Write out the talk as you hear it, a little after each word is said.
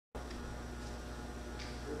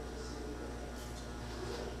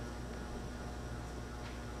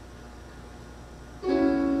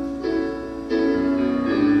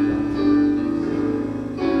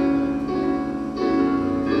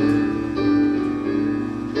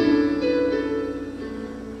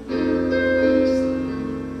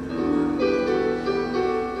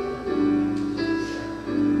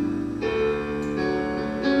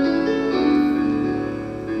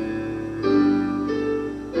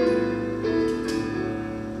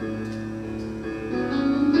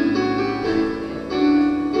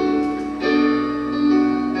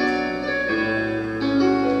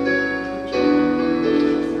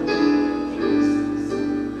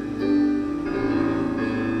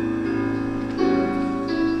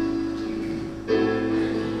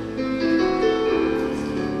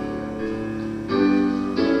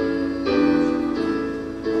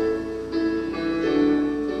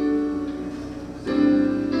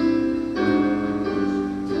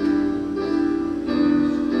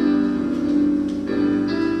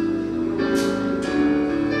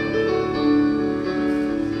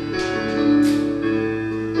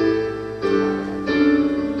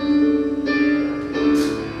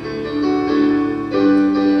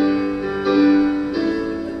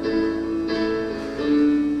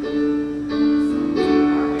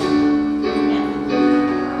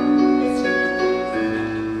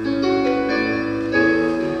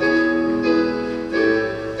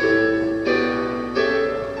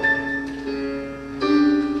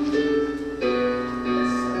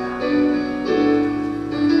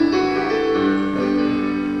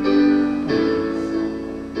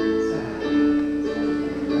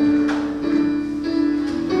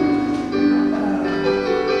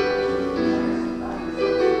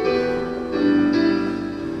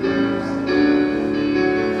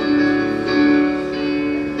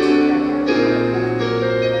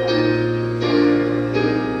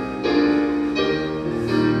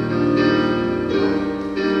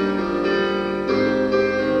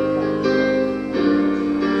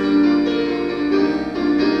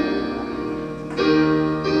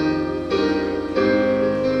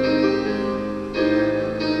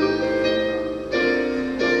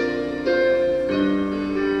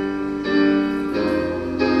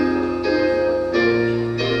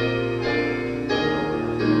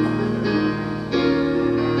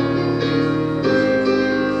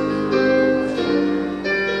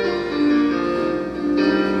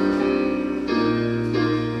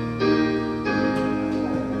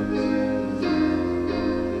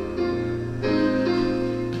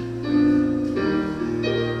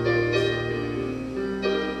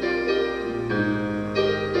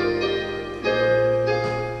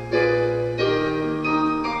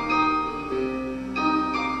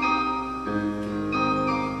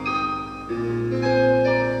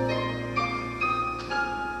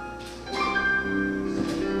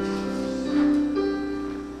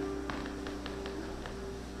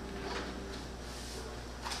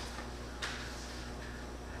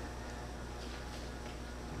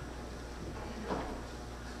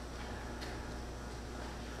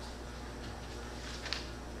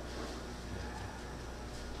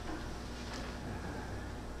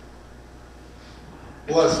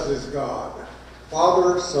Blessed is God,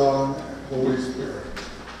 Father, Son, and Holy Spirit.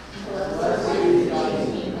 Blessed is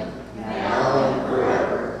God, now and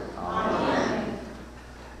forever. Amen.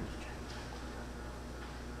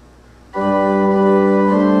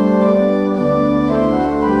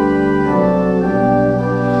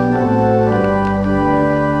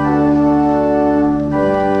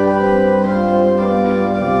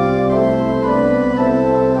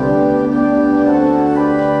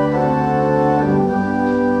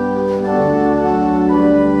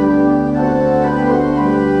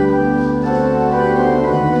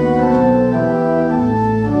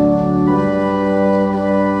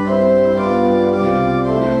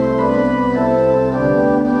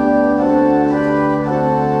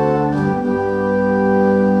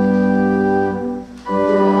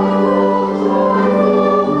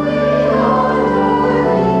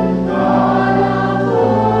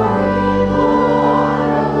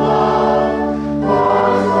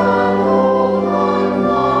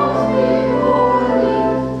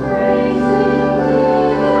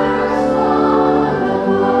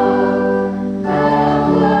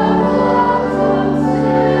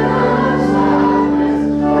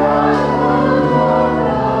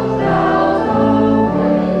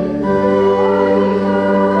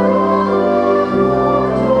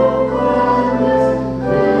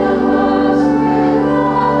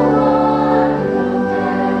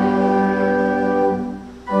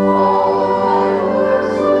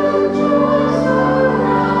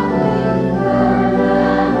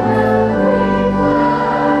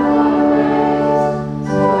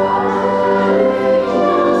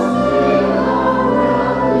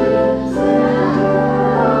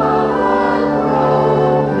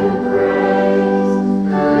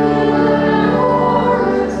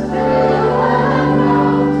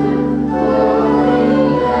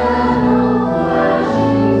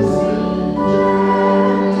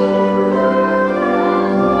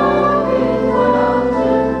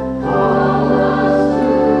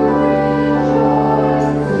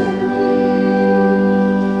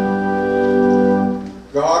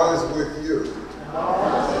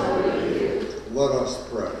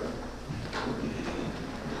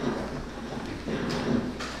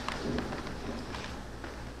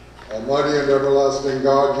 Almighty and everlasting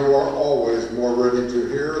God, you are always more ready to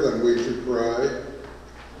hear than we to pray,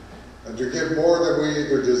 and to give more than we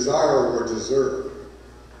either desire or deserve.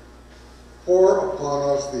 Pour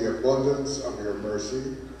upon us the abundance of your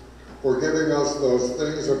mercy, forgiving us those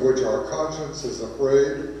things of which our conscience is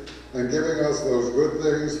afraid, and giving us those good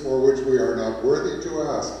things for which we are not worthy to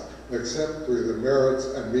ask, except through the merits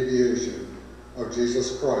and mediation of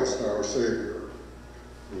Jesus Christ, our Savior,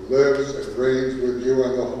 who lives and reigns with you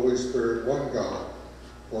and the Holy Spirit, one God,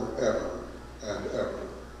 forever and ever.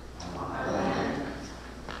 Amen.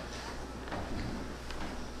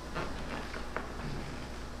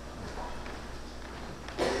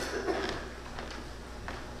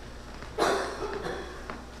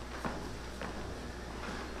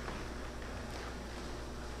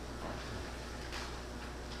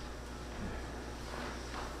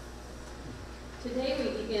 Today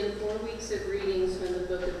we begin 4 weeks of readings from the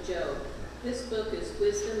book of Job. This book is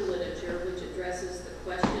wisdom literature which addresses the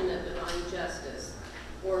question of divine justice,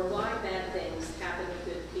 or why bad things happen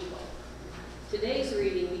to good people. Today's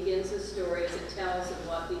reading begins the story as it tells of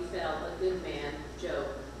what befell a good man, Job.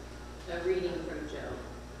 A reading from Job.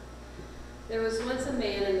 There was once a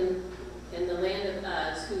man in the land of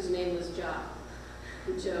Uz whose name was Job.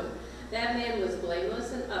 That man was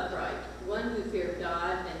blameless and upright, one who feared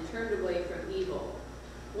God and turned away from evil.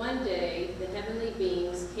 One day, the heavenly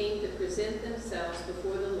beings came to present themselves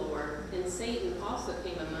before the Lord, and Satan also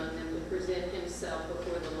came among them to present himself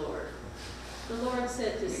before the Lord. The Lord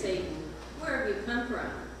said to Satan, "Where have you come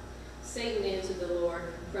from?" Satan answered the Lord,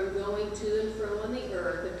 "From going to and fro on the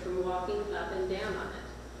earth and from walking up and down on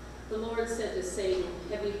it." The Lord said to Satan,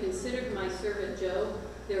 "Have you considered my servant Job?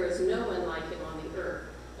 There is no one like him on the earth,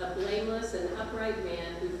 a blameless and upright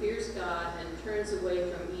man who fears God and turns away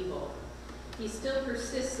from evil. He still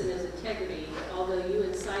persists in his integrity, although you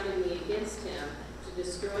incited me against him to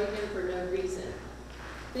destroy him for no reason."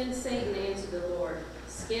 Then Satan answered the Lord,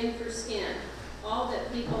 "Skin for skin. All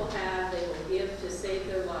that people have they will give to save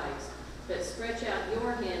their lives. But stretch out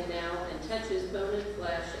your hand now and touch his bone and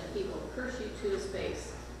flesh, and he will curse you to his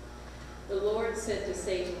face." The Lord said to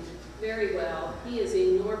Satan, "Very well, he is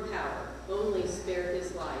in your power. Only spare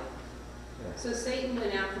his life." So Satan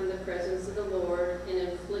went out from the presence of the Lord and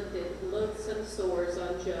inflicted loathsome sores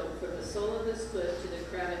on Job from the sole of his foot to the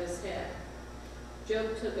crown of his head.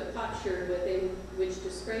 Job took a potsherd with him which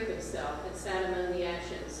to scrape himself and sat among the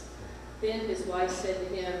ashes. Then his wife said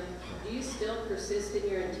to him, "Do you still persist in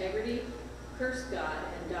your integrity? Curse God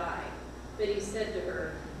and die." But he said to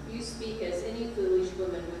her, "You speak as any foolish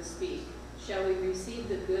woman would speak. Shall we receive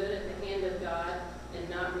the good at the hand of God and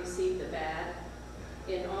not receive the bad?"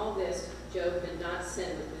 In all this, Job did not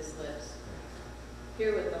sin with his lips.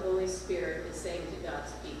 Hear what the Holy Spirit is saying to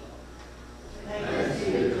God's people. Thanks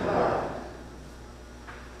be to God.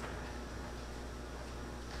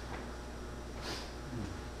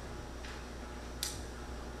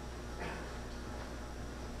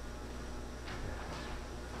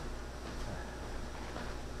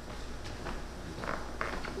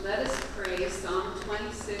 Let us pray Psalm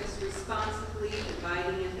 26 responsively,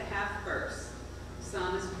 dividing into half verse. The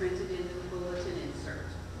psalm is printed into the bulletin insert.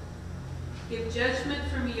 Give judgment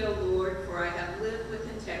for me, O Lord, for I have lived with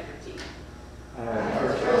integrity. I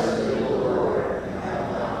have trusted in the Lord and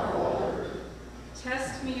have not faltered.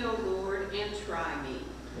 Test me, O Lord, and try me.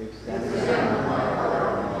 Examine my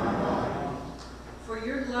heart and my mind. For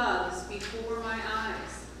your love is before my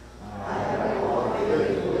eyes. I have walked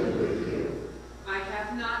faithfully with you, I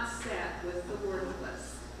have not sat with the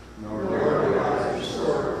worthless. nor do I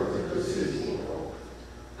resort with the deceitful.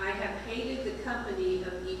 I have hated the company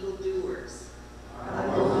of evildoers. I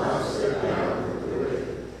will not sit down with the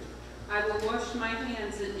wicked. I will wash my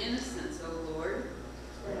hands in innocence, O Lord.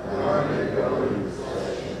 That I may go in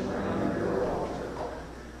possession around your altar,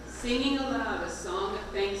 Singing aloud a song of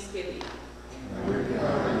thanksgiving. and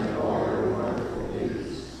recounting all your wonderful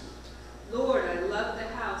deeds, Lord, I love the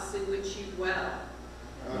house in which you dwell.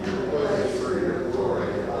 and the place where your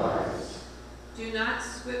glory abides. Do not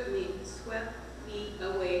sweep me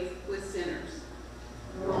away with sinners,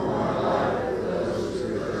 Nor my life with those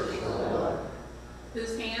who thirst for blood,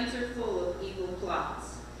 whose hands are full of evil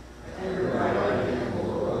plots. and your right hand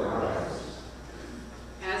will arise.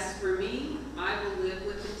 As for me, I will live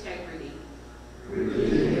with integrity.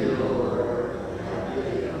 Redeem me, O Lord, and have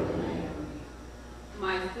pity on me.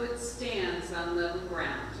 My foot stands on level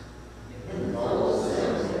ground. In full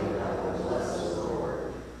assembly I will bless the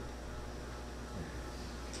Lord.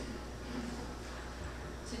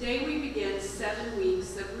 Today we begin 7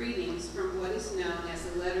 weeks of readings from what is known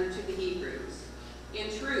as a letter to the Hebrews. In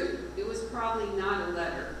truth, it was probably not a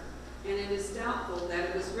letter, and it is doubtful that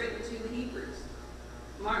it was written to the Hebrews.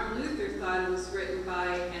 Martin Luther thought it was written by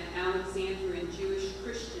an Alexandrian Jewish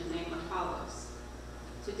Christian named Apollos.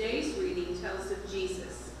 Today's reading tells of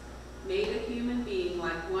Jesus, made a human being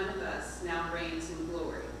like one of us, now reigns in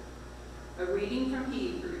glory. A reading from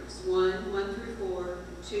Hebrews 1 through 4,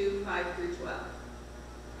 2, 5 through 12.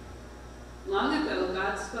 Long ago,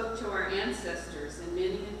 God spoke to our ancestors in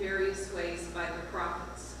many and various ways by the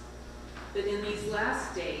prophets. But in these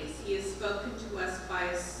last days, he has spoken to us by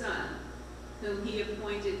his Son, whom he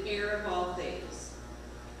appointed heir of all things,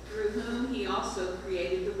 through whom he also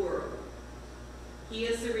created the world. He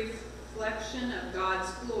is a reflection of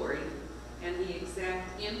God's glory and the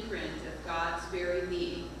exact imprint of God's very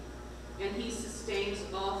being, and he sustains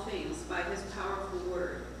all things by his powerful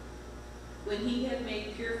word. When he had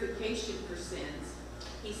made purification for sins,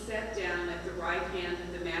 he sat down at the right hand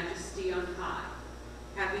of the Majesty on high,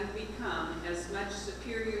 having become as much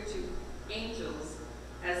superior to angels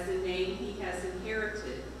as the name he has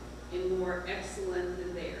inherited and more excellent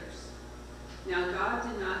than theirs. Now God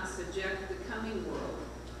did not subject the coming world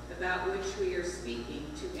about which we are speaking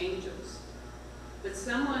to angels, but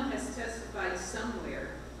someone has testified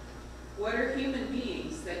somewhere, "What are human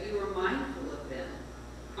beings that you are mindful of them?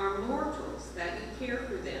 Are mortals that you care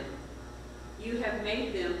for them? You have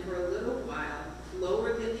made them for a little while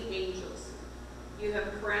lower than the angels. You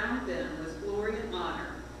have crowned them with glory and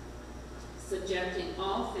honor, subjecting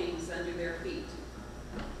all things under their feet."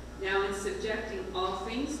 Now in subjecting all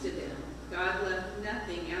things to them, God left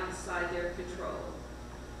nothing outside their control.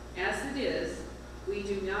 As it is, we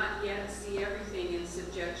do not yet see everything in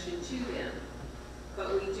subjection to him,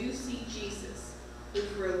 but we do see Jesus, who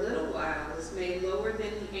for a little while was made lower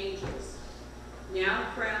than the angels, now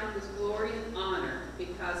crowned with glory and honor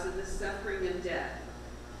because of the suffering of death,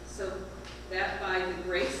 so that by the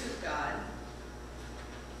grace of God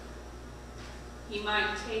he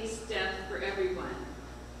might taste death for everyone.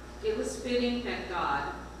 It was fitting that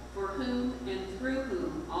God, for whom and through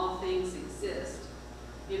whom all things exist,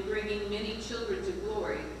 in bringing many children to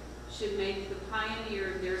glory, should make the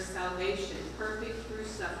pioneer of their salvation perfect through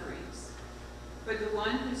sufferings. For the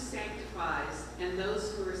one who sanctifies and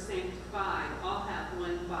those who are sanctified all have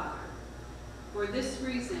one Father. For this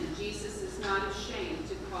reason, Jesus is not ashamed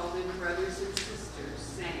to call them brothers and sisters,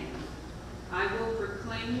 saying, "I will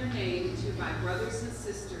proclaim your name to my brothers and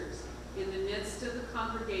sisters. In the midst of the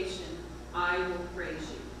congregation, I will praise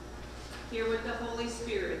you." Hear what the Holy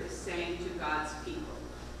Spirit is saying to God's people.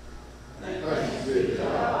 Thanks be to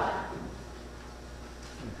God.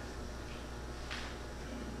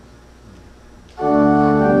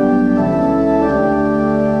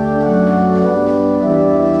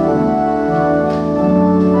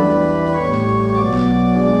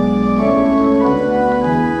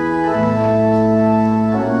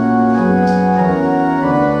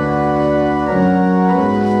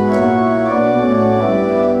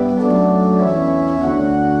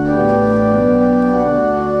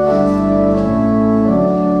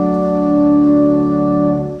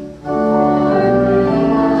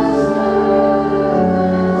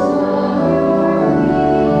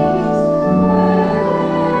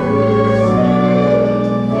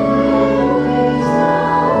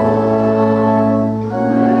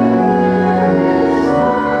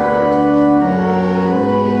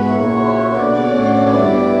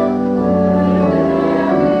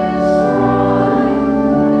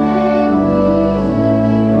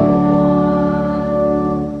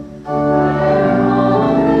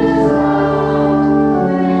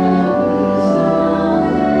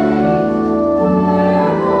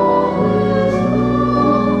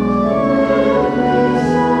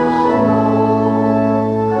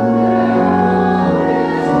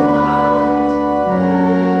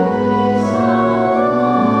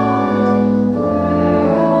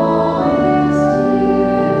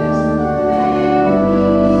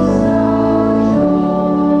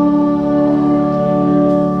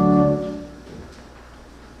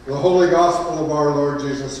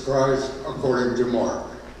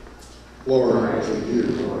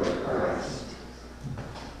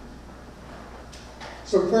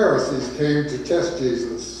 Some Pharisees came to test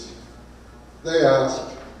Jesus. They asked,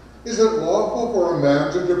 "Is it lawful for a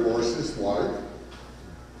man to divorce his wife?"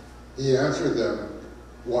 He answered them,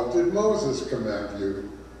 "What did Moses command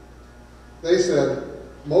you?" They said,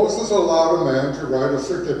 "Moses allowed a man to write a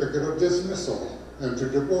certificate of dismissal and to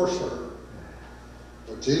divorce her."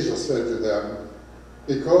 But Jesus said to them,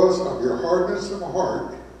 "Because of your hardness of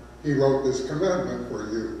heart, he wrote this commandment for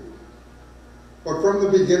you. But from the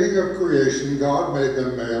beginning of creation, God made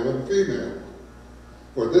them male and female.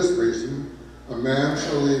 For this reason, a man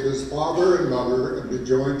shall leave his father and mother and be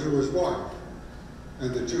joined to his wife,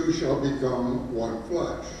 and the two shall become one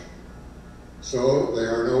flesh. So they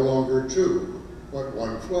are no longer two, but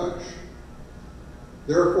one flesh.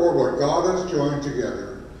 Therefore, what God has joined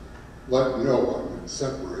together, let no one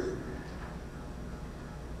separate."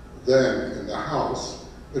 Then, in the house,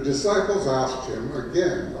 the disciples asked him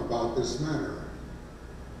again about this matter.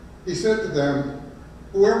 He said to them,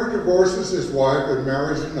 "Whoever divorces his wife and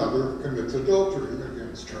marries another commits adultery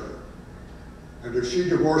against her. And if she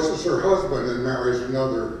divorces her husband and marries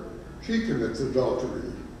another, she commits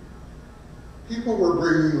adultery." People were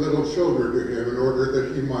bringing little children to him in order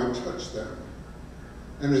that he might touch them.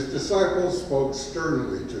 And his disciples spoke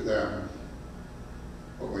sternly to them.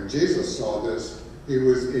 But when Jesus saw this, he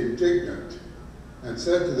was indignant and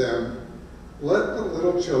said to them, "Let the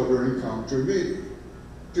little children come to me.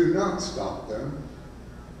 Do not stop them,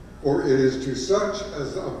 for it is to such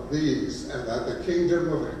as of these that the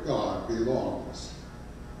kingdom of God belongs.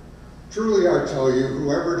 Truly I tell you,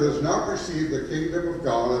 whoever does not receive the kingdom of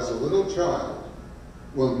God as a little child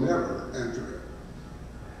will never enter it."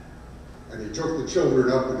 And he took the children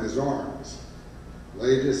up in his arms,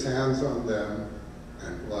 laid his hands on them,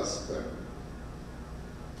 and blessed them.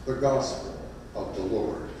 The Gospel of the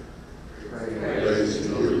Lord. Praise to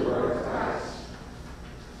you, Lord Christ.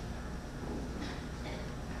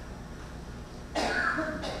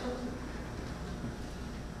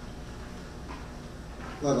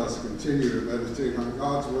 Let us continue to meditate on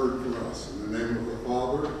God's word for us in the name of the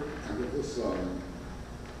Father, and of the Son,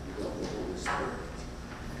 and of the Holy Spirit.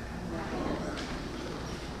 Amen.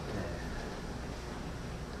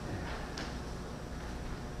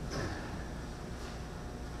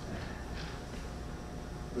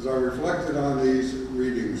 As I reflected on these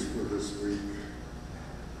readings for this week,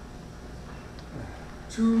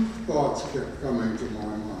 two thoughts kept coming to my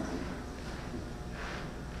mind.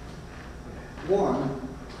 One,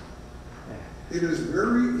 it is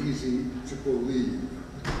very easy to believe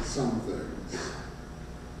some things.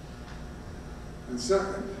 And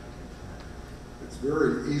second, it's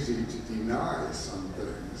very easy to deny some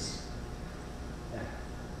things,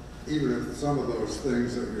 even if some of those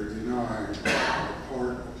things that you're denying are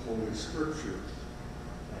part of Holy Scripture.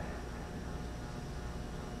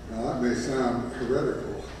 Now that may sound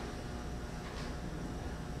heretical,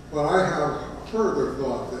 but I have a further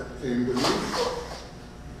thought that came to me.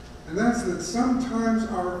 And that's that sometimes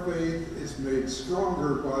our faith is made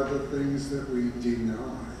stronger by the things that we deny.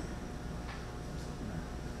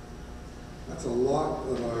 That's a lot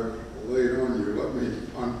that I've laid on you. Let me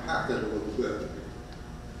unpack it a little bit.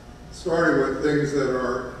 Starting with things that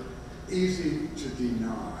are easy to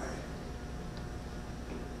deny.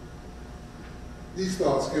 These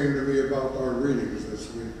thoughts came to me about our readings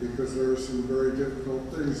this week because there are some very difficult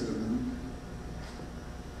things in them.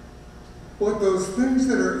 But those things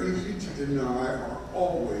that are easy to deny are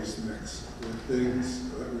always mixed with things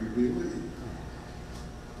that we believe.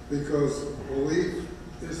 Because belief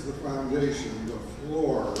is the foundation, the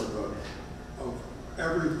floor of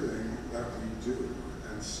everything that we do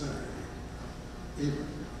and say, even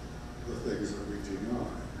the things that we deny.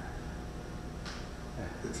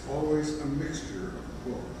 It's always a mixture of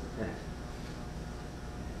both.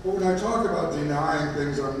 But when I talk about denying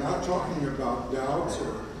things, I'm not talking about doubts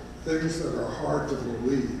or things that are hard to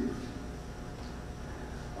believe.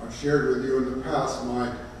 I've shared with you in the past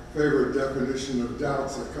my favorite definition of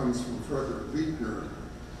doubts that comes from Frederick Buechner,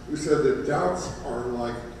 who said that doubts are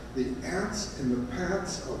like the ants in the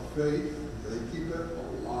pants of faith. They keep it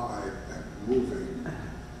alive and moving.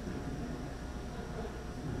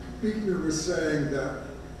 Buechner was saying that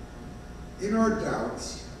in our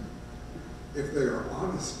doubts, if they are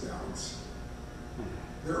honest doubts,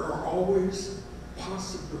 there are always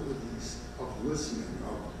possibilities of listening,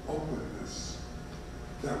 of openness,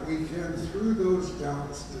 that we can, through those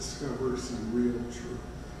doubts, discover some real truth,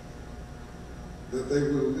 that they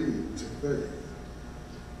will lead to faith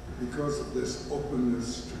because of this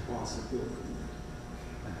openness to possibility.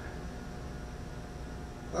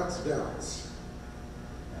 That's doubts.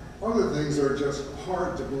 Other things are just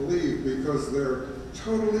hard to believe because they're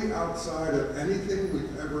totally outside of anything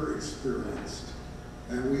we've ever experienced.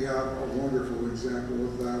 And we have a wonderful example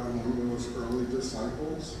of that among those early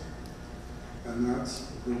disciples, and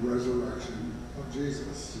that's the resurrection of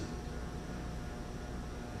Jesus.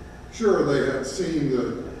 Sure, they had seen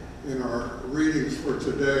in our readings for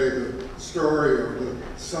today the story of the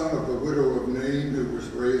son of the widow of Nain who was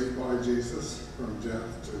raised by Jesus from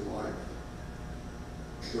death to life,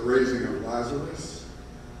 the raising of Lazarus.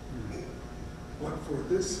 But for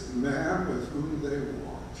this man with whom they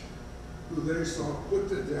walked, who they saw put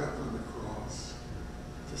to death on the cross,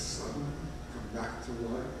 to suddenly come back to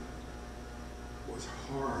life, was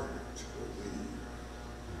hard to believe.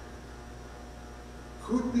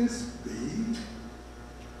 Could this be?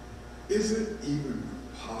 Is it even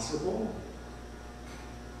possible?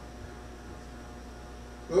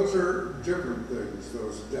 Those are different things,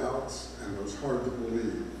 those doubts and those hard to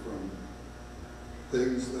believe, from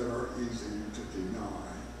things that are easy to deny.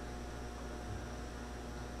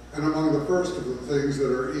 And among the first of the things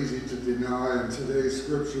that are easy to deny in today's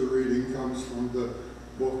scripture reading comes from the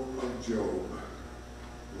book of Job.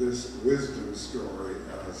 This wisdom story,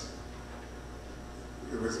 as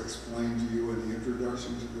it was explained to you in the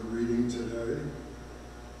introduction to the reading today,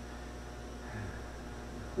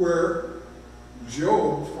 where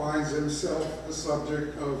Job finds himself the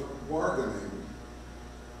subject of bargaining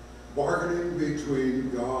between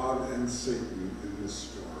God and Satan in this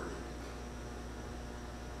story.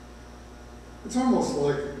 It's almost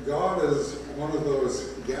like God is one of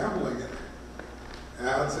those gambling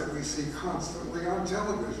ads that we see constantly on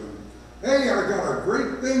television. Hey, I got a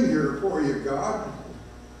great thing here for you, God.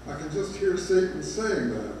 I can just hear Satan saying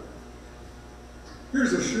that.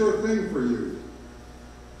 Here's a sure thing for you.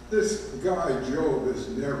 This guy, Job, is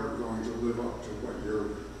never going to live up to what you're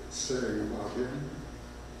saying about him.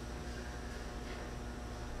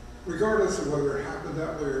 Regardless of whether it happened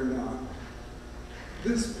that way or not,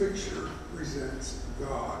 this picture presents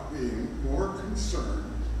God being more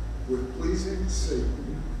concerned with pleasing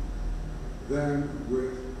Satan than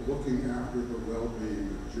with looking after the well-being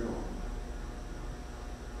of Job.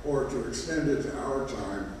 Or to extend it to our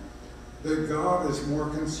time, that God is more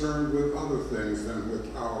concerned with other things than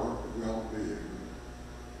with our well-being.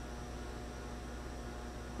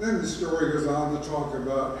 Then the story goes on to talk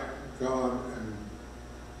about God and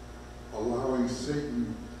allowing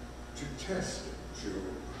Satan to test Job.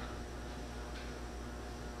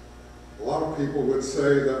 A lot of people would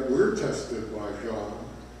say that we're tested by God.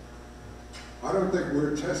 I don't think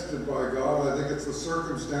we're tested by God. I think it's the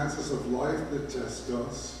circumstances of life that test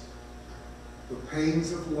us. The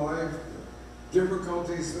pains of life, the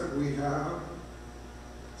difficulties that we have.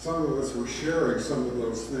 Some of us were sharing some of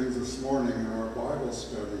those things this morning in our Bible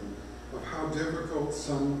study of how difficult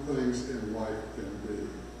some things in life can be.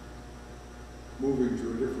 Moving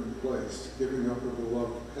to a different place, giving up a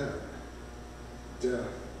beloved pet, death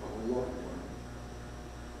of a loved one.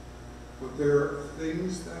 But there are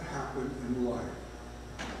things that happen in life.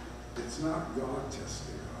 It's not God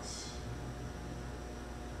testing us.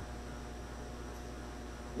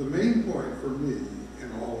 The main point for me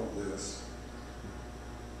in all of this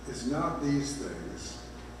is not these things,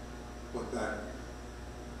 but that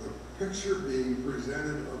the picture being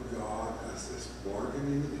presented of God as this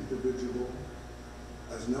bargaining individual,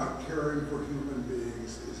 as not caring for human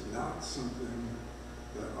beings, is not something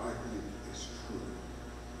that I think is true.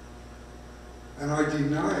 And I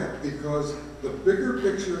deny it because the bigger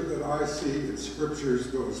picture that I see in scriptures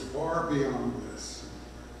goes far beyond this.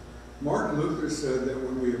 Martin Luther said that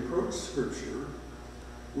when we approach scripture,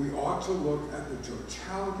 we ought to look at the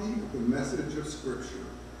totality of the message of scripture.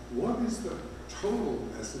 What is the total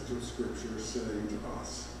message of scripture saying to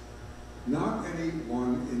us? Not any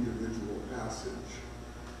one individual passage.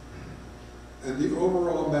 And the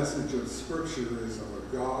overall message of scripture is of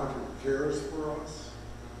a God who cares for us,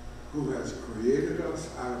 who has created us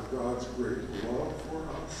out of God's great love for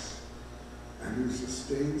us, and who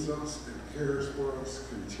sustains us and cares for us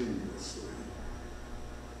continuously.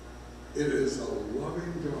 It is a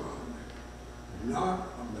loving God, not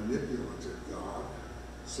a manipulative God,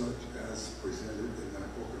 such as presented in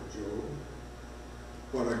that book of Job,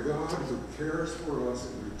 but a God who cares for us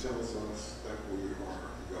and who tells us that we are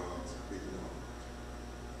God's beloved.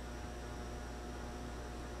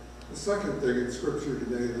 The second thing in Scripture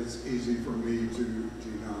today that's easy for me to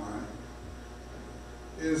deny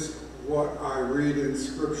is what I read in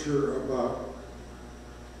Scripture about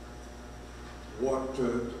what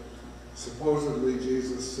supposedly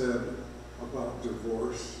Jesus said about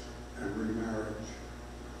divorce and remarriage.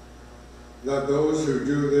 That those who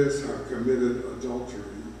do this have committed adultery.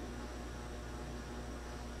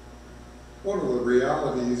 One of the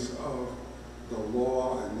realities of the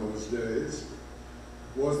law in those days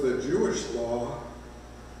was that Jewish law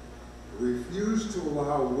refused to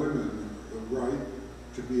allow women the right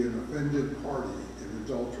to be an offended party in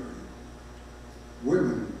adultery.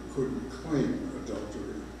 Women couldn't claim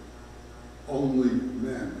adultery. Only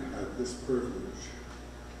men had this privilege.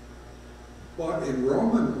 But in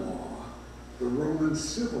Roman law, the Roman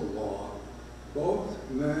civil law, both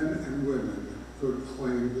men and women could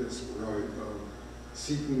claim this right of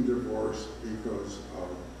seeking divorce because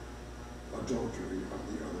of adultery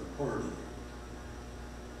of the other party.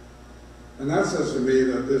 And that says to me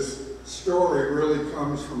that this story really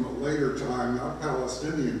comes from a later time, not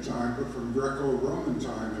Palestinian time, but from Greco-Roman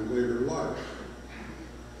time in later life.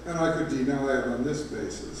 And I could deny it on this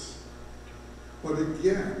basis. But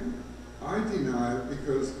again, I deny it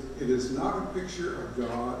because it is not a picture of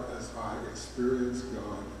God as I experience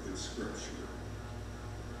God in Scripture.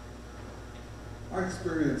 I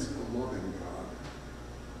experience a loving God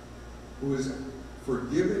who is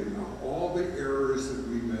forgiving of all the errors that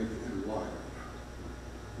we make in life,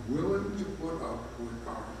 willing to put up with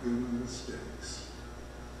our human mistakes,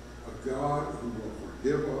 a God who will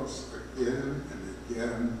forgive us again and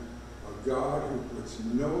again, a God who puts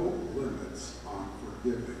no limits on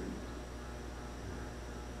forgiving.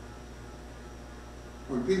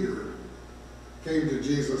 When Peter came to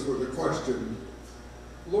Jesus with a question,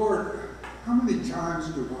 Lord, how many times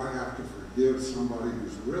do I have to forgive somebody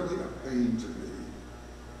who's really a pain to me?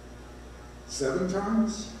 7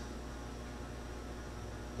 times?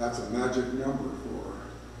 That's a magic number for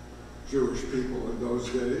Jewish people in those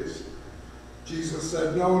days. Jesus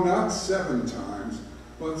said, no, not 7 times,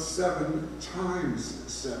 but 7 times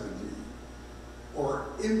 70, or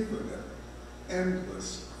infinite,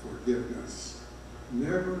 endless forgiveness.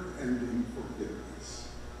 Never-ending forgiveness.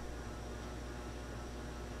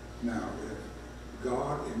 Now, if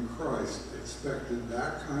God in Christ expected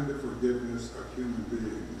that kind of forgiveness of human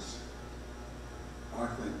beings, I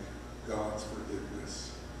think God's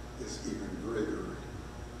forgiveness is even greater.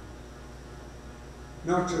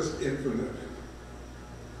 Not just infinite,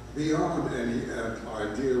 beyond any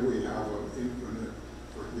idea we have of infinite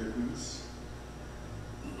forgiveness.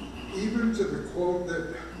 Even to the quote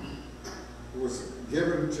that was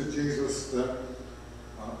given to Jesus that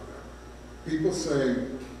people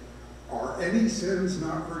saying, are any sins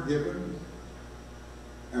not forgiven?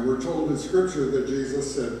 And we're told in Scripture that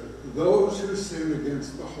Jesus said, those who sin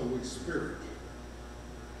against the Holy Spirit,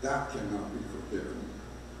 that cannot be forgiven.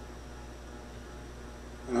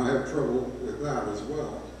 And I have trouble with that as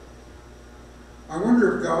well. I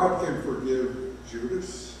wonder if God can forgive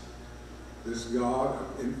Judas, this God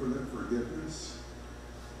of infinite forgiveness.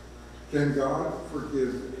 Can God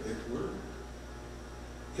forgive Hitler?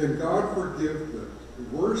 Can God forgive the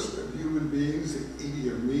worst of human beings, the Idi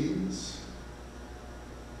Amins?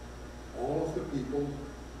 All of the people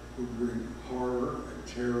who bring horror and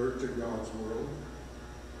terror to God's world?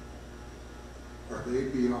 Are they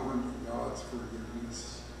beyond God's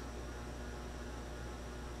forgiveness?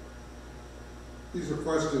 These are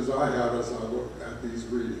questions I had as I looked at these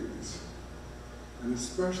readings, and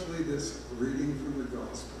especially this reading from the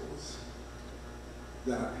Gospels,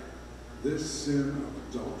 that this sin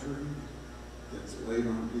of adultery gets laid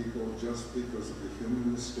on people just because of a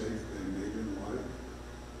human mistake they made in life,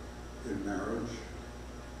 in marriage,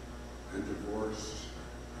 and divorce,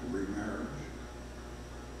 and remarriage.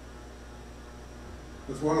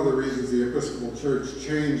 That's one of the reasons the Episcopal Church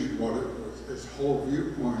changed what it was, its whole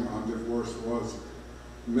viewpoint on divorce was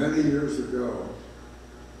many years ago,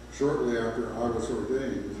 shortly after I was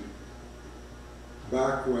ordained.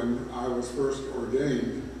 Back when I was first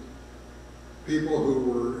ordained, people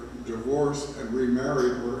who were divorced and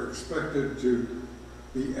remarried were expected to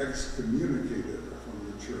be excommunicated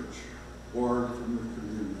from the church, barred from the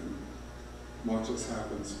communion, much as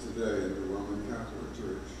happens today in the Roman Catholic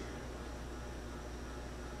Church.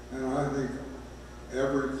 And I think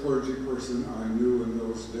every clergy person I knew in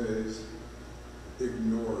those days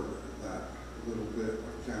ignored that little bit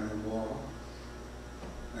of canon law,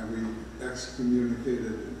 and we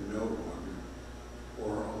excommunicated no one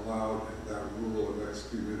or allowed that rule of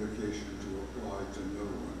excommunication to apply to no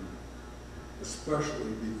one,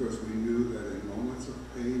 especially because we knew that in moments of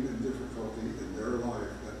pain and difficulty in their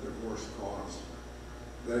life that divorce caused,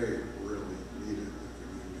 they really needed the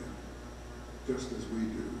communion, just as we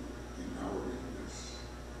do in our weakness.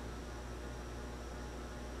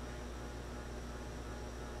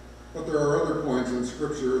 But there are other points in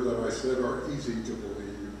Scripture that I said are easy to believe.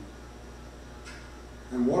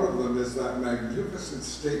 And one of them is that magnificent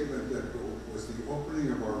statement that was the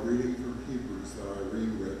opening of our reading from Hebrews that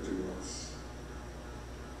Irene read to us,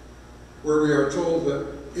 where we are told that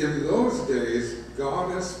in those days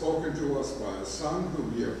God has spoken to us by a Son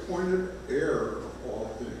whom he appointed heir of all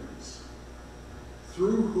things,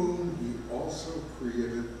 through whom he also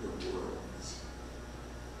created the worlds.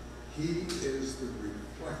 He is the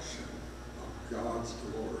reflection of God's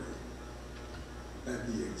glory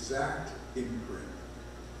and the exact imprint,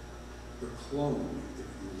 the clone, if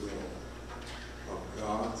you will, of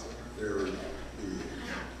God's very being.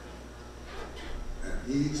 And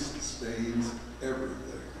he sustains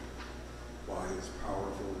everything by his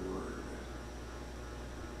powerful word.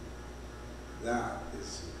 That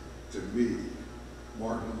is, to me,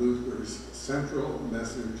 Martin Luther's central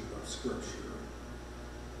message of Scripture,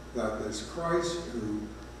 that this Christ who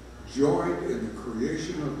joined in the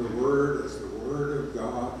creation of the Word as the Word of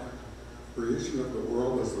God, creation of the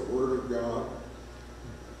world as the Word of God,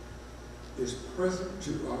 is present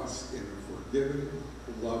to us in a forgiving,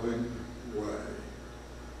 loving way,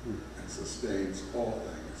 and sustains all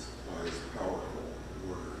things by his powerful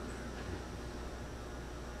word.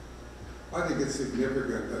 I think it's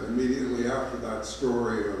significant that immediately after that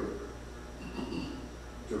story of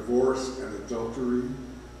divorce and adultery,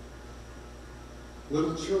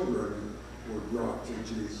 little children were brought to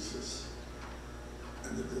Jesus.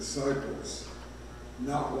 And the disciples,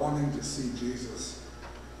 not wanting to see Jesus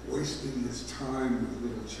wasting his time with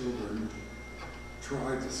little children,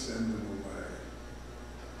 tried to send them away.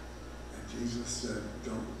 And Jesus said,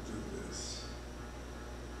 "Don't do this,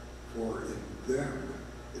 for in them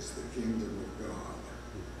is the kingdom of God.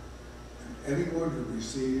 And anyone who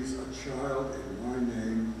receives a child in my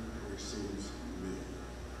name receives me."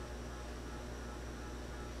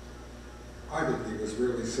 I think he was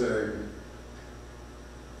really saying,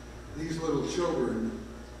 these little children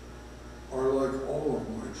are like all of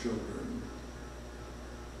my children.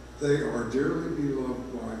 They are dearly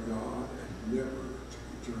beloved by God and never to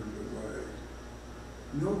be turned away,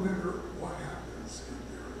 no matter what happens in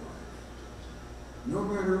their life, no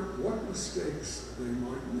matter what mistakes they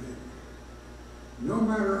might make, no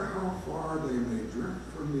matter how far they may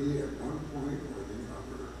drift from me at one point or the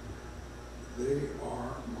other. They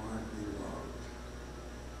are my beloved,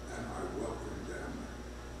 and I welcome them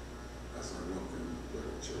as I welcome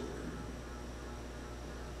little children.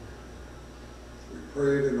 We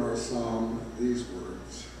prayed in our psalm these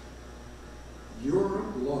words: "Your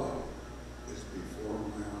love is before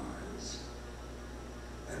my eyes."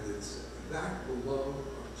 And it's that love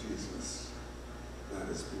of Jesus that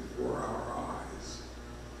is before our eyes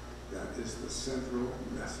that is the central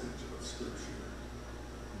message of Scripture.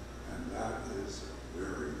 And that is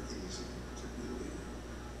very easy to believe.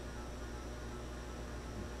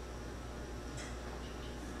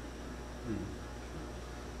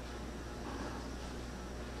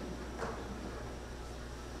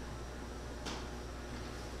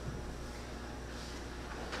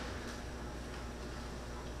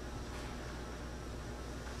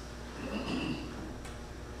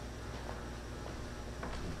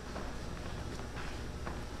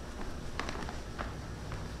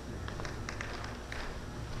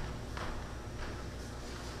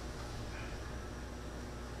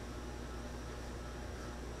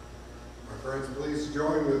 Friends, please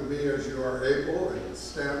join with me as you are able in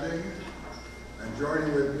standing and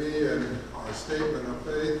joining with me in our statement of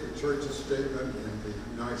faith, the Church's statement in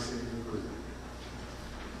the Nicene Creed.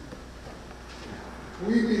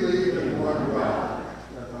 We believe in one God,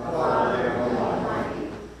 the Father Almighty,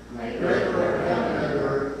 maker of heaven and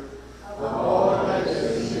earth, of all that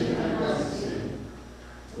is seen and unseen.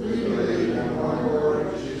 We believe in one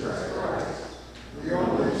Lord Jesus Christ, the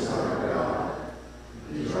only Son of God,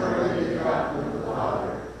 eternally begotten of the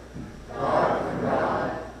Father, God from God,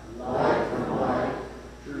 light from light,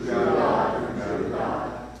 true God from true God,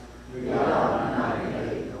 begotten and not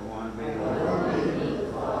made, one being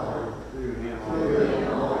the Father, through him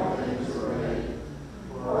all things were made.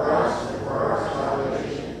 For us and for our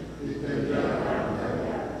salvation, he came down from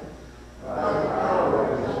heaven. By the power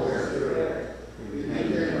of the Holy Spirit, he became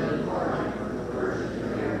incarnate from the Virgin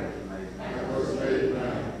Mary, and was made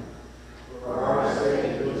man. For our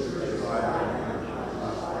sake he was crucified and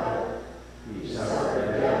crucified. He suffered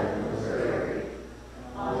death and was buried.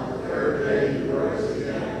 On the third day he rose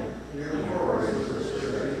again, in accordance with the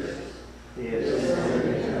Scriptures. He is ascended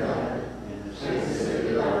into heaven, and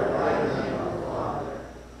seated at the right hand of the Father.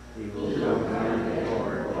 He will come in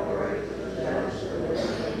glory to judge the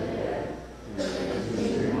living and the dead, and the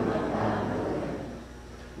kingdom of God and the Lamb.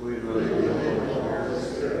 We believe in the Holy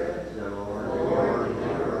Spirit, the Lord,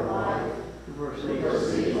 giver of life, who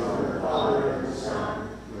proceeds from the Father and the Son,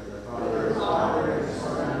 with the Father and the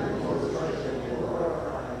Son, and the Holy Spirit, the Lord.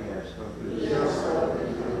 He has spoken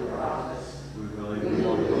through the prophets. We believe in the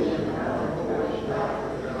Holy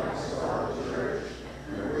Catholic Church,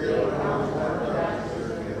 and we will come to our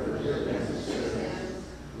baptism of forgiveness of sins.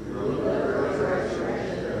 We believe in the resurrection of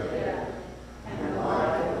the dead, and the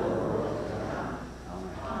life of the world to come.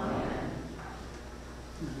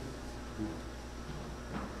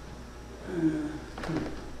 Amen.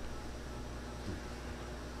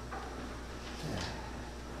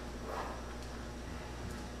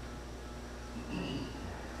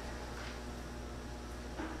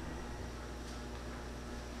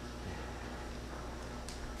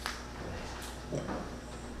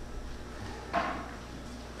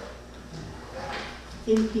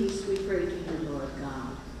 In peace we pray to you, Lord God.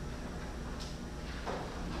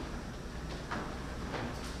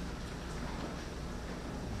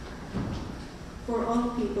 For all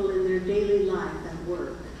people in their daily life and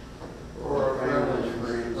work. For our families,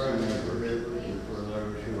 friends, and neighbors, and for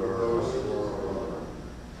those who are alone.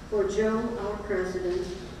 For Joe, our president,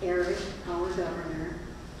 Eric, our governor,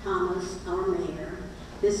 Thomas, our mayor,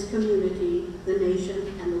 this community, the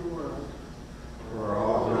nation, and the world. For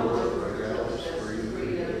all who work for justice, freedom,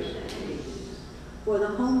 and peace. For the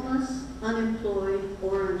homeless, unemployed,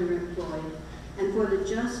 or underemployed, and for the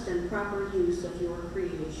just and proper use of your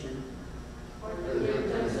creation. For the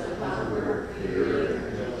victims of hunger, fear,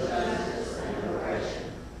 injustice, and oppression.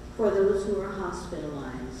 For those who are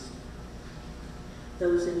hospitalized,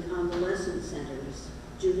 those in convalescent centers,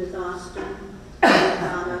 Judith Austin,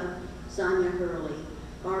 Nevada, Sonia Hurley,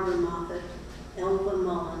 Barbara Moffat, Elva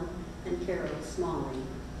Mullen, and Carol Smalley.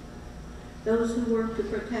 Those who work to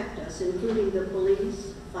protect us, including the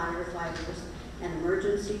police, firefighters, and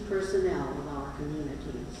emergency personnel of our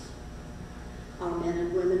communities. Our men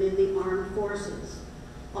and women in the armed forces,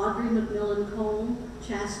 Audrey McMillan Cole,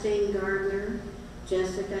 Chastain Gardner,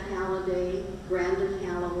 Jessica Halliday, Brandon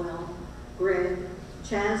Hallowell, Greg,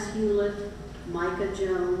 Chaz Hewlett, Micah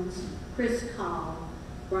Jones, Chris Call,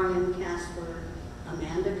 Brian Casper,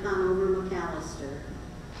 Amanda Conover McAllister,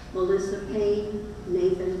 Melissa Payne,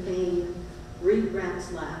 Nathan Payne, Reed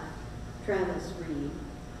Ratzlaff, Travis Reed,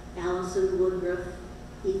 Allison Woodruff,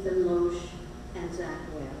 Ethan Loesch, and Zach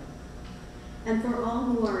Webb. And for all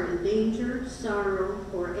who are in danger, sorrow,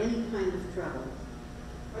 or any kind of trouble.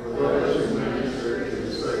 For those who minister to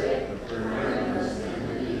the sick, the friendless, and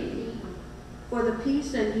the needy. For the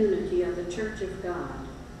peace and unity of the Church of God.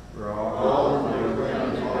 For all who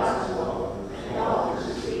proclaim the gospel and all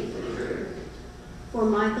who seek the truth. For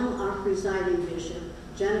Michael, our presiding bishop,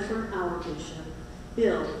 Jennifer, our bishop,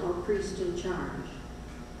 Bill, our priest in charge.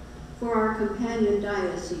 For our companion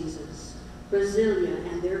dioceses, Brasilia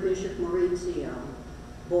and their Bishop Maurizio,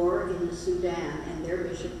 Bor in the Sudan and their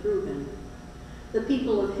Bishop Reuben, the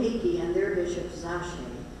people of Haiti and their Bishop Zache.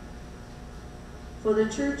 For the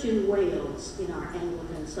Church in Wales in our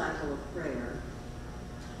Anglican cycle of prayer.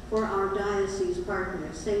 For our diocese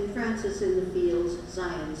partners, St. Francis in the Fields,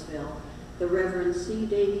 Zionsville, the Reverend C.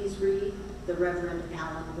 Davies Reed, the Reverend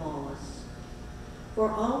Alan Wallace.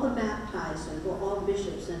 For all the baptized and for all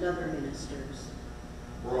bishops and other ministers.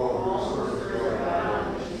 For all who serve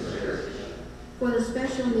God in the Church. for the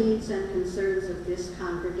special needs and concerns of this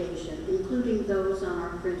congregation, including those on our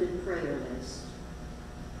printed prayer list.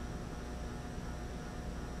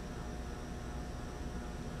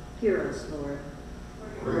 Hear us, Lord.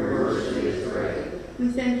 For your mercy is great. We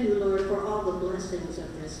thank you, Lord, for all the blessings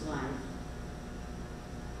of this life.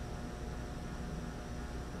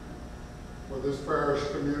 For this parish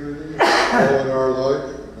community, all in our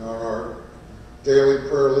life, and on our daily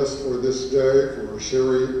prayer list for this day, for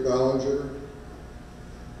Sherry Ballinger,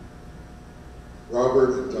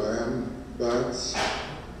 Robert and Diane Batts,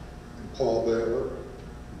 and Paul Baylor.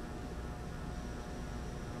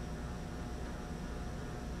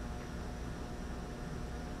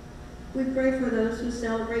 We pray for those who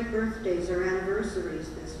celebrate birthdays or anniversaries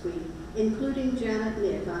this week, including Janet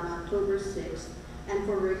Nick on October 6th and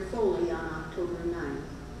for Rick Foley on October 9th.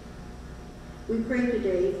 We pray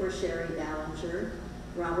today for Sherry Ballinger,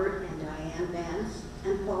 Robert and Diane Vance,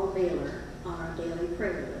 and Paul Baylor on our daily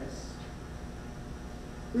prayer list.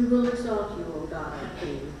 We will exalt you, O God, our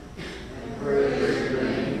King. And praise your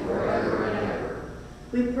name forever and ever.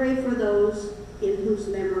 We pray for those in whose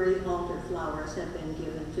memory altar flowers have been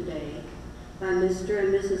given today, by Mr.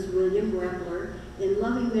 and Mrs. William Wepler in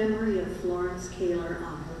loving memory of Florence Kaler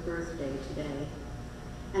on her birthday today,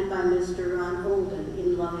 and by Mr. Ron Olden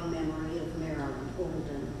in loving memory of Marilyn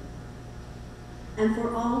Olden. And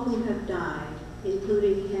for all who have died,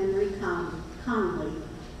 including Henry Conley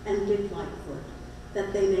and Dick Lightfoot,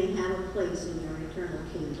 that they may have a place in your eternal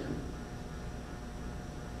kingdom.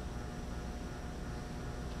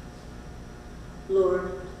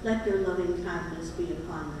 Lord, let your loving kindness be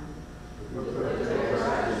upon them.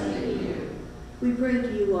 We pray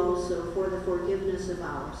to you also for the forgiveness of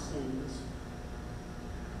our sins.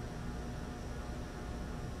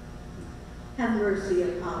 Have mercy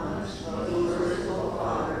upon us, O merciful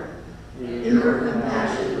Father. In your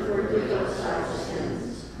compassion, forgive us our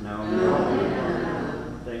sins, known and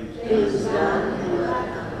unknown, things done and left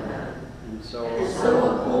undone. And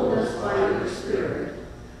so uphold us by your Spirit,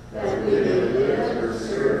 that we may live and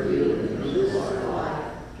serve you in peace of life,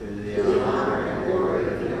 to the honor and glory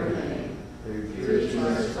of your name, through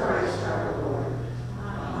Jesus Christ our Lord.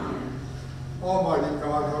 Amen. Almighty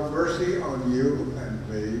God, have mercy on you and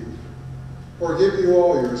me. Forgive you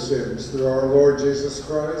all your sins through our Lord Jesus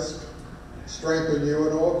Christ. Strengthen you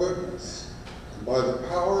in all goodness, and by the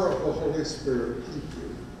power of the Holy Spirit, keep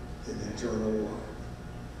you in eternal life.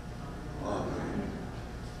 Amen.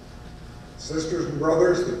 Sisters and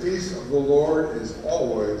brothers, the peace of the Lord is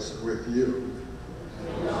always with you.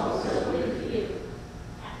 And also with you.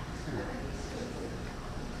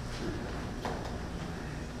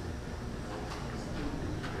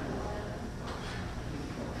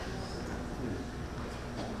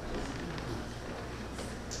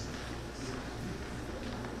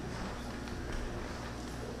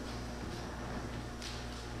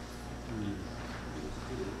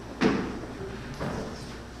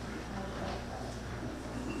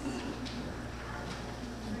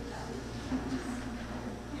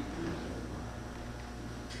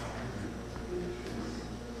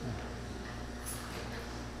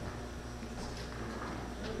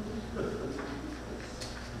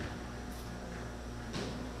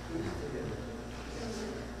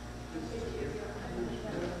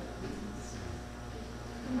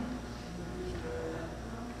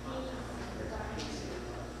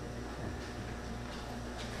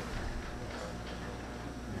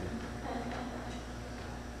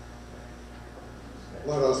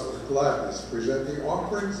 Let us with gladness present the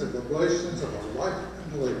offerings and oblations of our life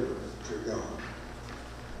and labor to God.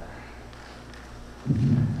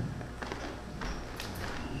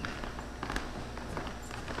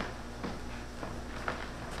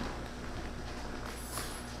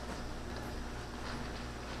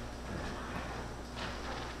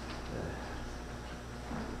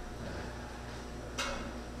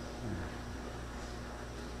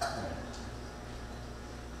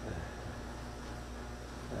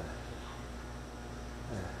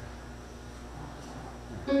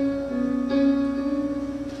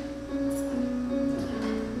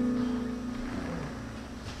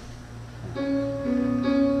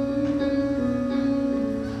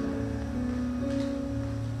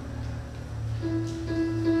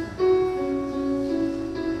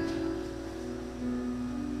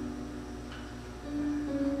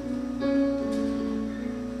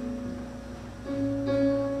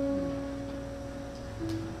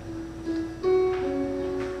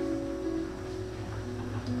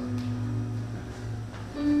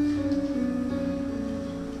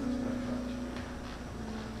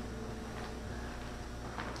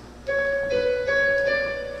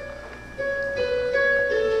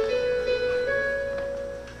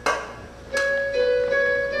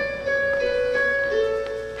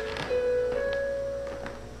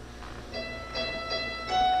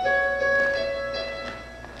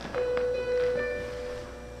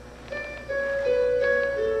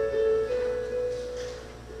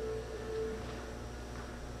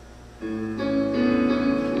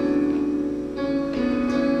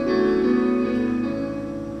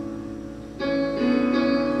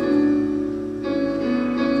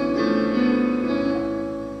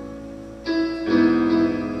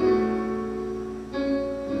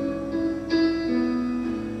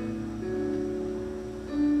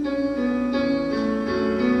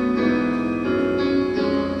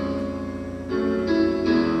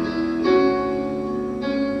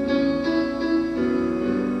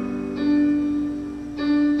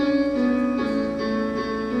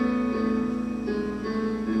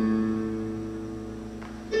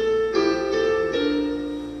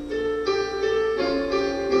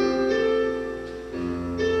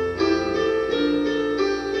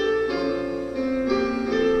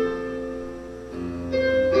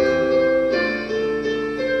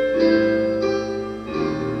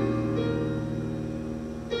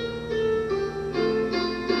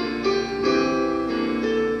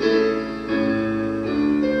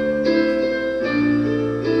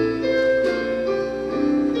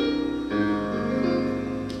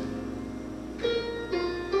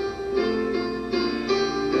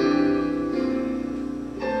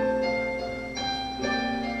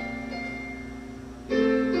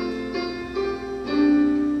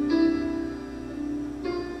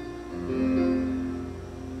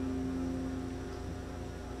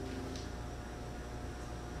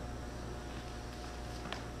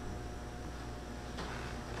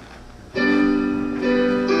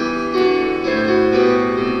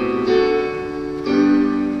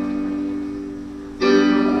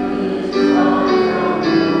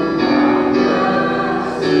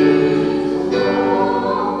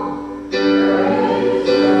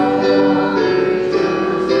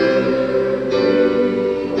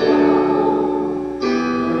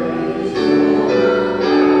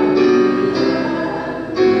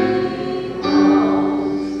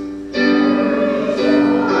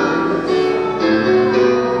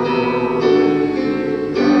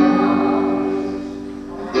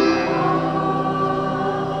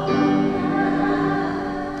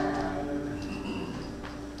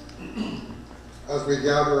 As we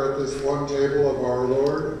gather at this one table of our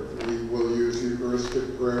Lord, we will use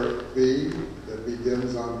Eucharistic prayer B that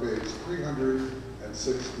begins on page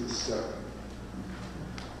 367.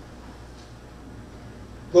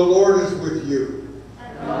 The Lord is with you.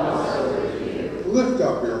 And also with you. Lift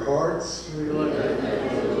up your hearts. We look to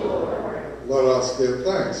the Lord. Let us give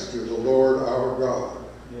thanks to the Lord our God.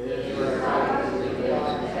 It is right to give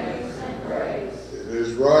thanks and praise. It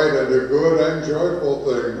is right and a good and joyful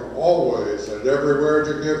thing, always and everywhere,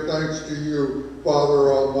 to give thanks to you,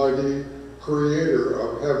 Father Almighty, Creator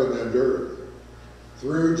of heaven and earth.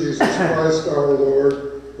 Through Jesus Christ our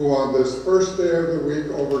Lord, who on this first day of the week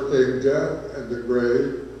overcame death and the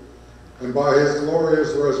grave, and by his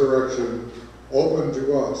glorious resurrection opened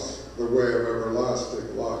to us the way of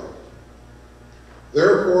everlasting life.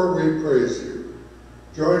 Therefore we praise you,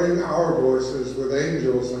 joining our voices with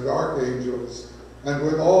angels and archangels, and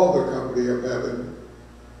with all the company of heaven,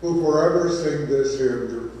 who forever sing this hymn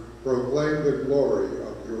to proclaim the glory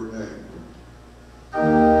of your name.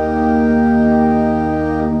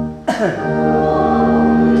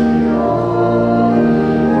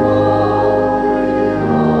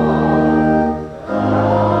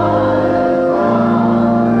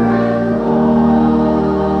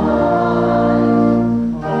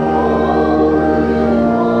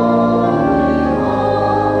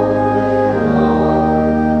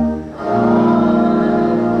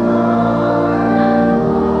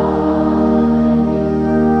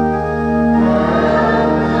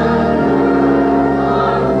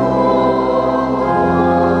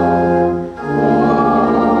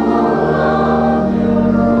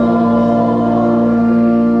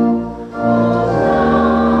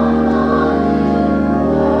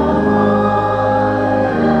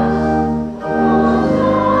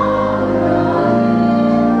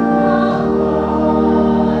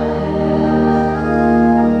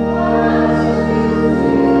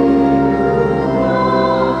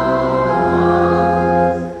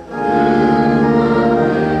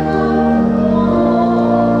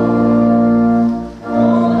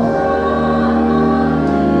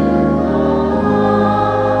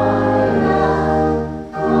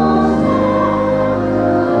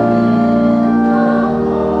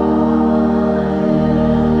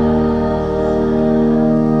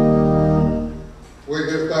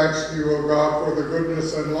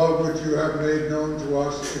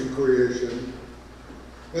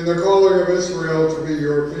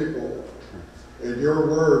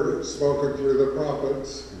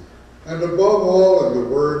 And above all, in the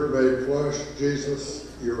Word made flesh, Jesus,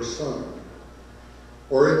 your Son.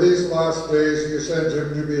 For in these last days you sent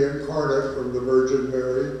him to be incarnate from the Virgin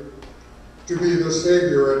Mary, to be the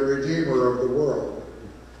Savior and Redeemer of the world.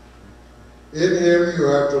 In him you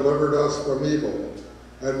have delivered us from evil,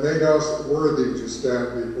 and made us worthy to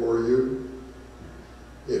stand before you.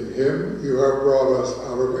 In him you have brought us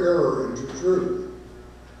out of error into truth,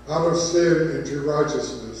 out of sin into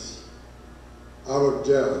righteousness, out of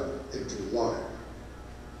death into life.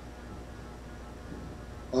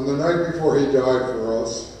 On the night before he died for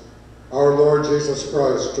us, our Lord Jesus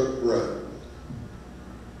Christ took bread.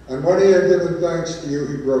 And when he had given thanks to you,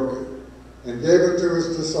 he broke it, and gave it to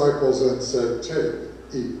his disciples and said, "Take,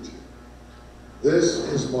 eat. This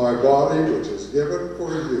is my body, which is given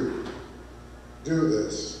for you. Do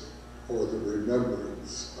this for the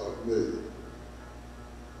remembrance of me."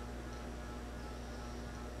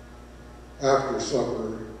 After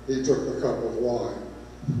supper, he took the cup of wine.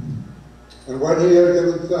 And when he had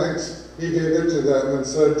given thanks, he gave it to them and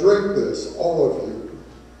said, "Drink this, all of you.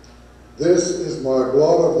 This is my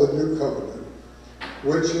blood of the new covenant,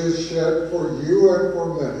 which is shed for you and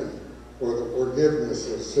for many for the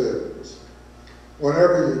forgiveness of sins.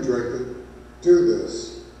 Whenever you drink it, do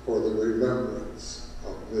this for the remembrance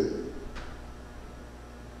of me."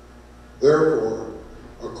 Therefore,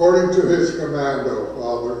 according to his command, O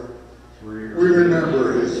Father, we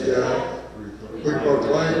remember his death, we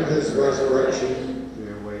proclaim his resurrection,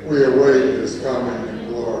 we await his coming in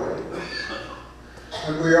glory.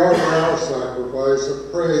 And we offer our sacrifice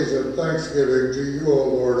of praise and thanksgiving to you, O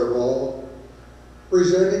Lord of all,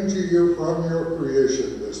 presenting to you from your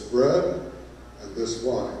creation this bread and this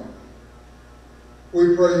wine.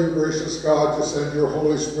 We pray you, gracious God, to send your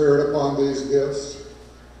Holy Spirit upon these gifts,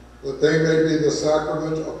 that they may be the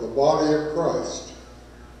sacrament of the body of Christ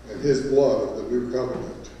and his blood of the new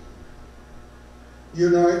covenant.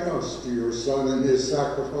 Unite us to your Son in his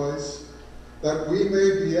sacrifice, that we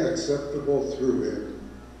may be acceptable through him,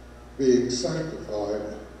 being sanctified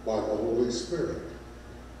by the Holy Spirit.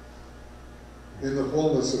 In the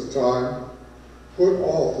fullness of time, put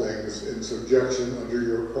all things in subjection under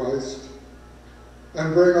your Christ,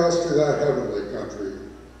 and bring us to that heavenly country,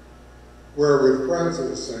 where with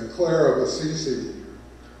Francis and Clare of Assisi,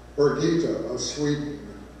 Birgitta of Sweden,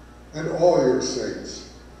 and all your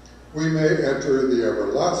saints, we may enter the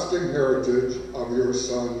everlasting heritage of your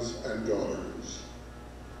sons and daughters.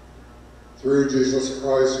 Through Jesus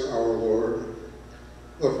Christ our Lord,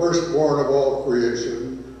 the firstborn of all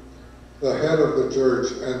creation, the head of the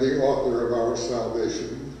church and the author of our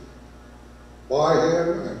salvation, by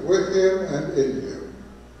him and with him and in him,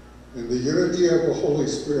 in the unity of the Holy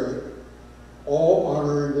Spirit, all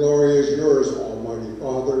honor and glory is yours, Almighty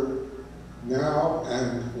Father, now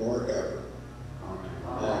and forever.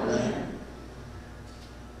 Amen. Amen.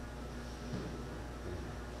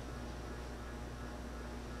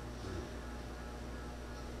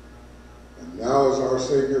 And now, as our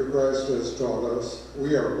Savior Christ has taught us,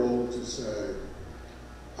 we are bold to say,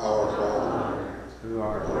 Our Father, who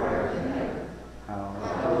art in heaven,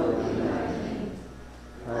 hallowed be thy name.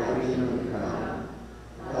 Thy kingdom come,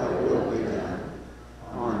 thy will be done,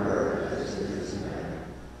 on earth as it is in heaven.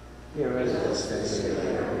 Give us this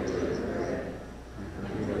day our daily bread,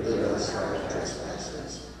 and forgive us our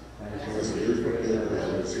trespasses, as we forgive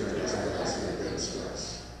those who trespass against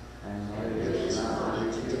us. And lead us not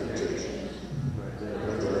into temptation, but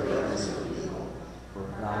deliver us from evil. For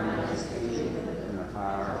thine is the kingdom, and the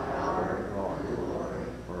power, and the glory,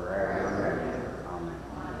 forever and ever. Amen.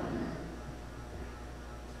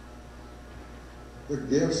 the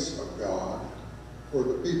gifts of God for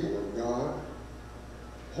the people of God,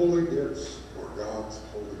 holy gifts for God's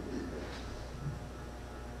holy people.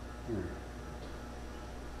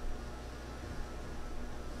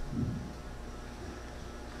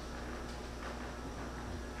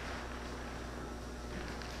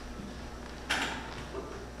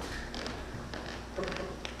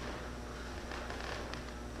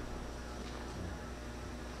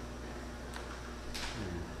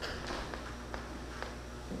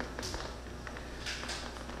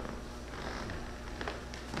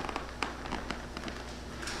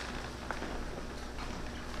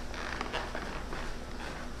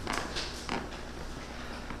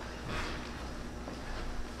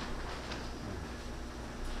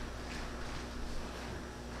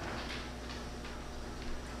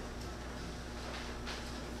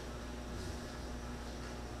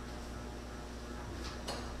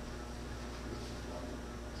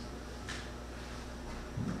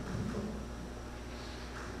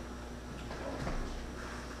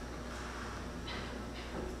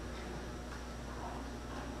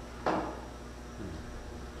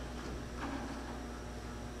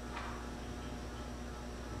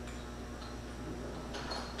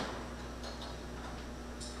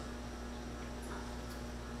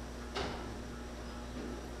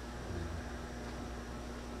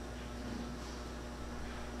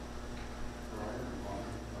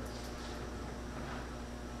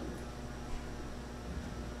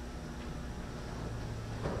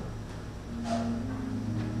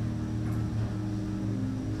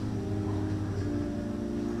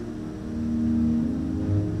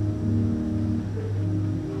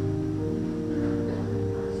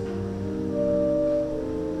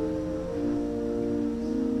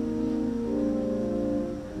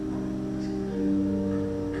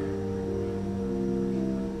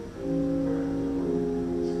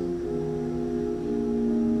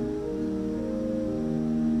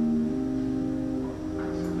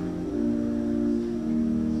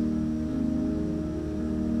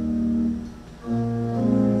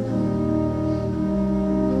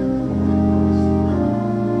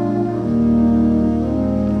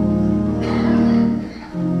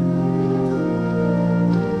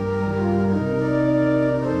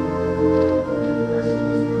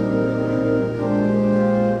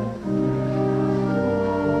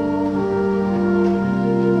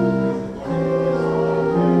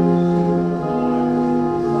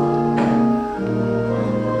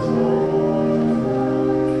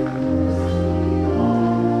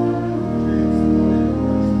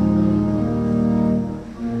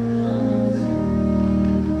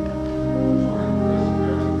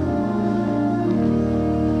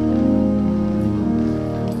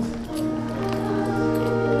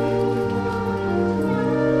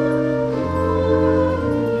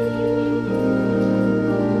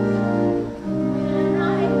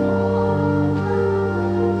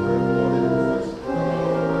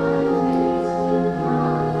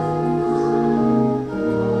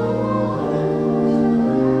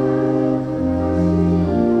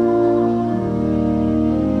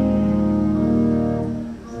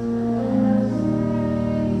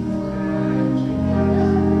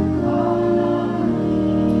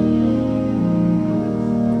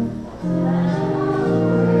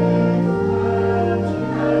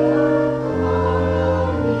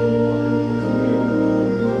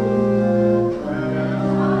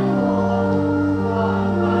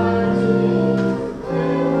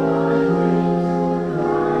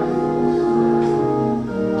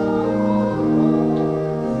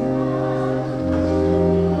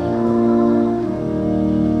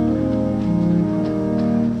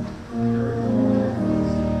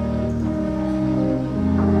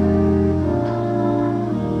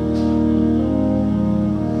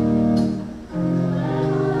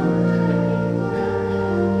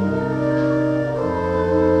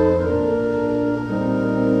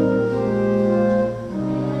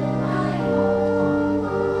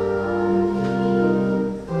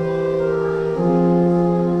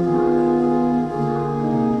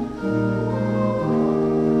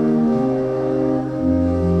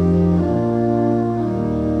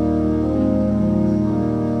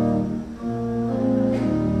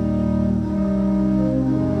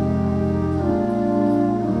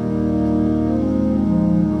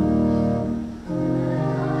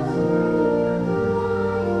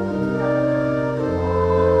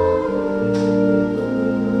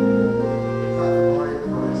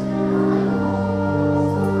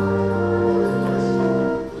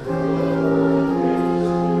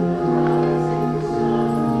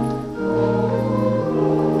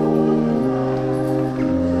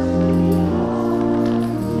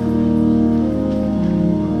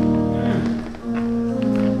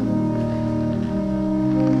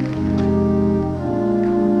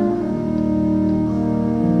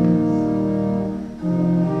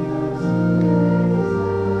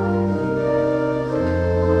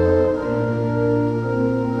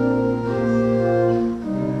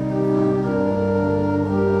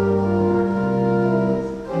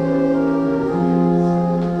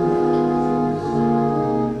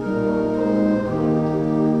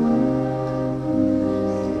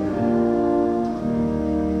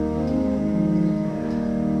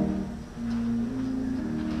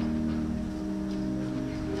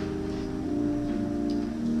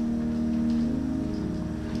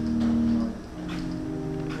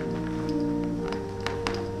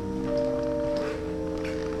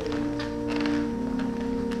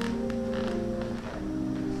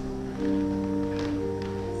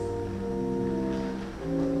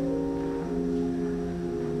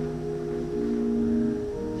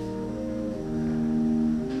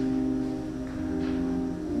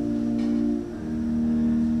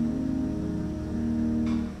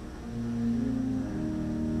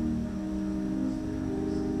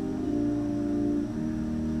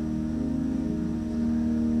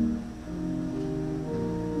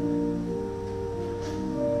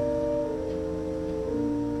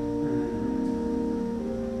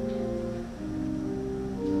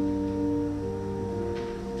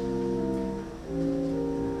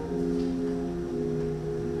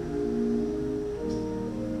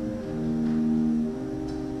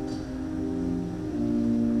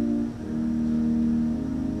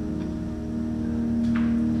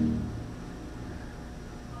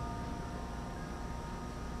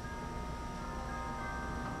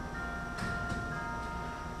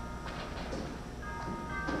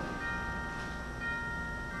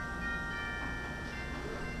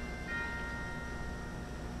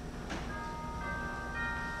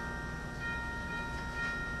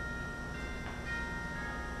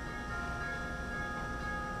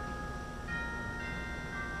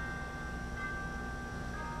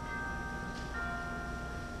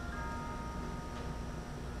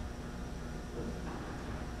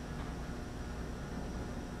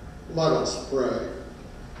 Let us pray.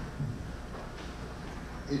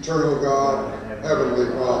 Eternal God, Heavenly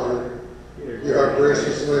Father, you have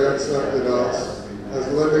graciously accepted us as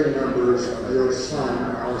living members of your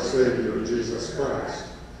Son, our Savior, Jesus Christ.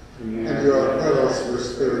 And you have fed us with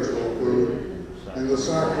spiritual food in the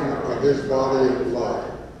sacrament of his body and blood.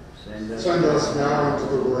 Send us now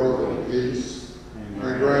into the world of peace,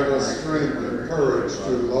 and grant us strength and courage to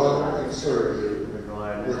love and serve you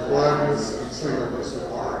with gladness and singleness of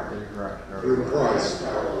heart, through Christ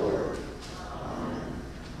our Lord. Amen.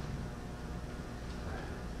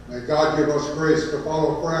 May God give us grace to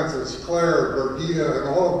follow Francis, Claire, Birgitta, and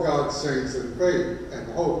all of God's saints in faith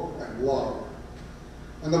and hope and love.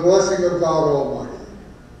 And the blessing of God Almighty,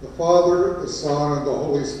 the Father, the Son, and the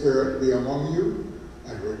Holy Spirit be among you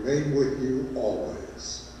and remain with you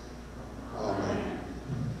always. Amen.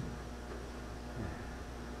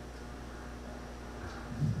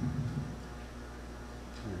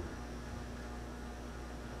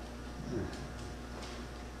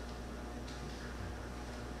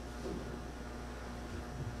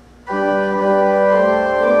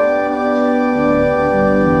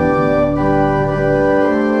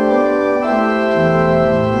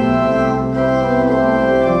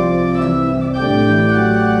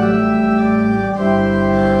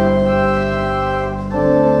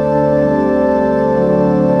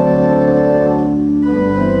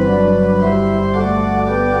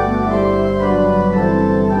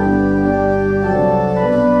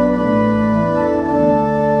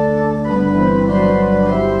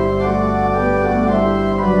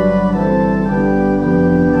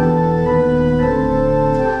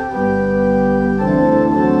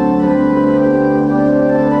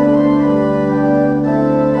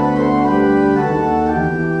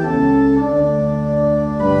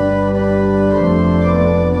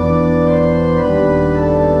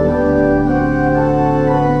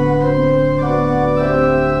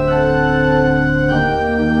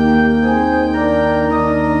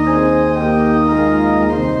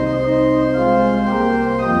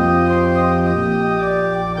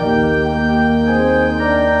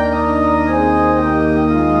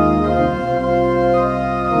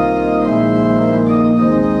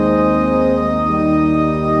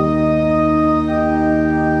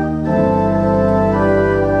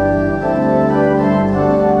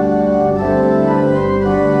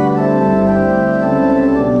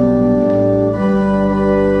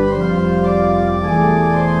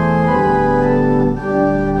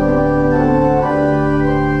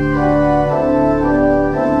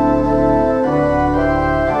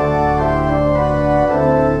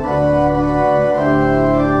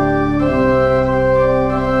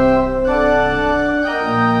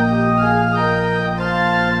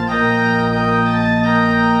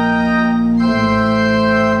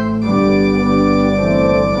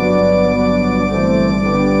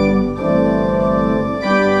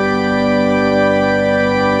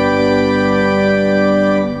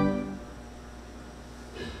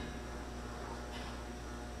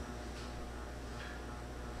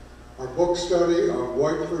 book study of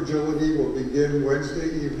White Fragility will begin Wednesday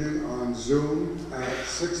evening on Zoom at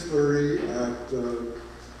 6:30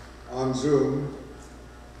 on Zoom.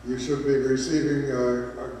 You should be receiving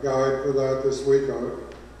a guide for that this week, a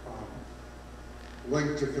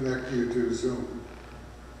link to connect you to Zoom.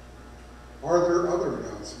 Are there other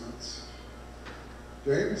announcements?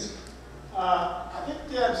 James? I think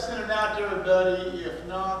Deb sent it out to everybody. If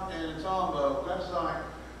not, and it's on the website,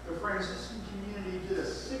 the Franciscan community did a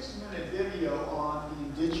 6-minute video on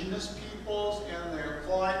the indigenous peoples and their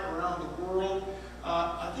plight around the world.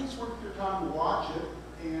 I think it's worth your time to watch it.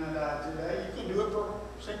 And today, you can do it for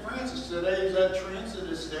St. Francis. Today is that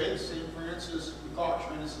Transitus Day. St. Francis, we call it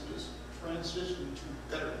Transitus, transition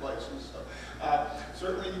to better places. So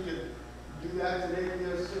certainly you can do that today if you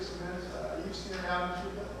have 6 minutes. You've seen it out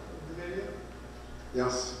in the video?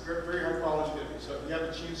 Yes. Very, very high quality video. So if you have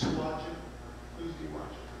a chance to watch it, please do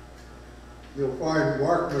watch it. You'll find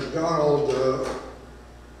Mark MacDonald, the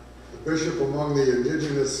bishop among the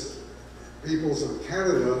indigenous peoples of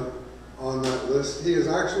Canada, on that list. He is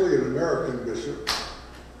actually an American bishop.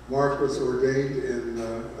 Mark was ordained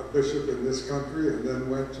a bishop in this country and then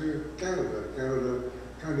went to Canada. Canada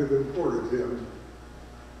kind of imported him.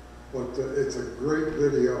 But it's a great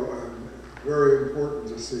video and very important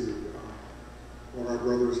to see what our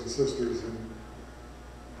brothers and sisters in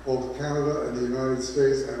both Canada and the United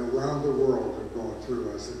States and around the world have gone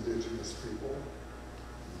through as indigenous people.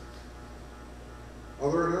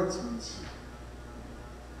 Other announcements?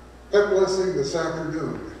 Pet blessing this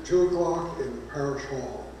afternoon at 2 o'clock in the parish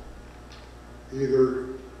hall, either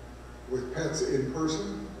with pets in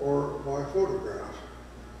person or by photograph.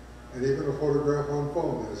 And even a photograph on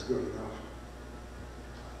phone is good enough.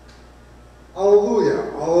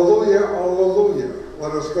 Alleluia, alleluia, alleluia.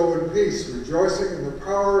 Let us go in peace, rejoicing in the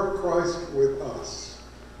power of Christ with us.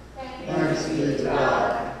 Thanks be to God.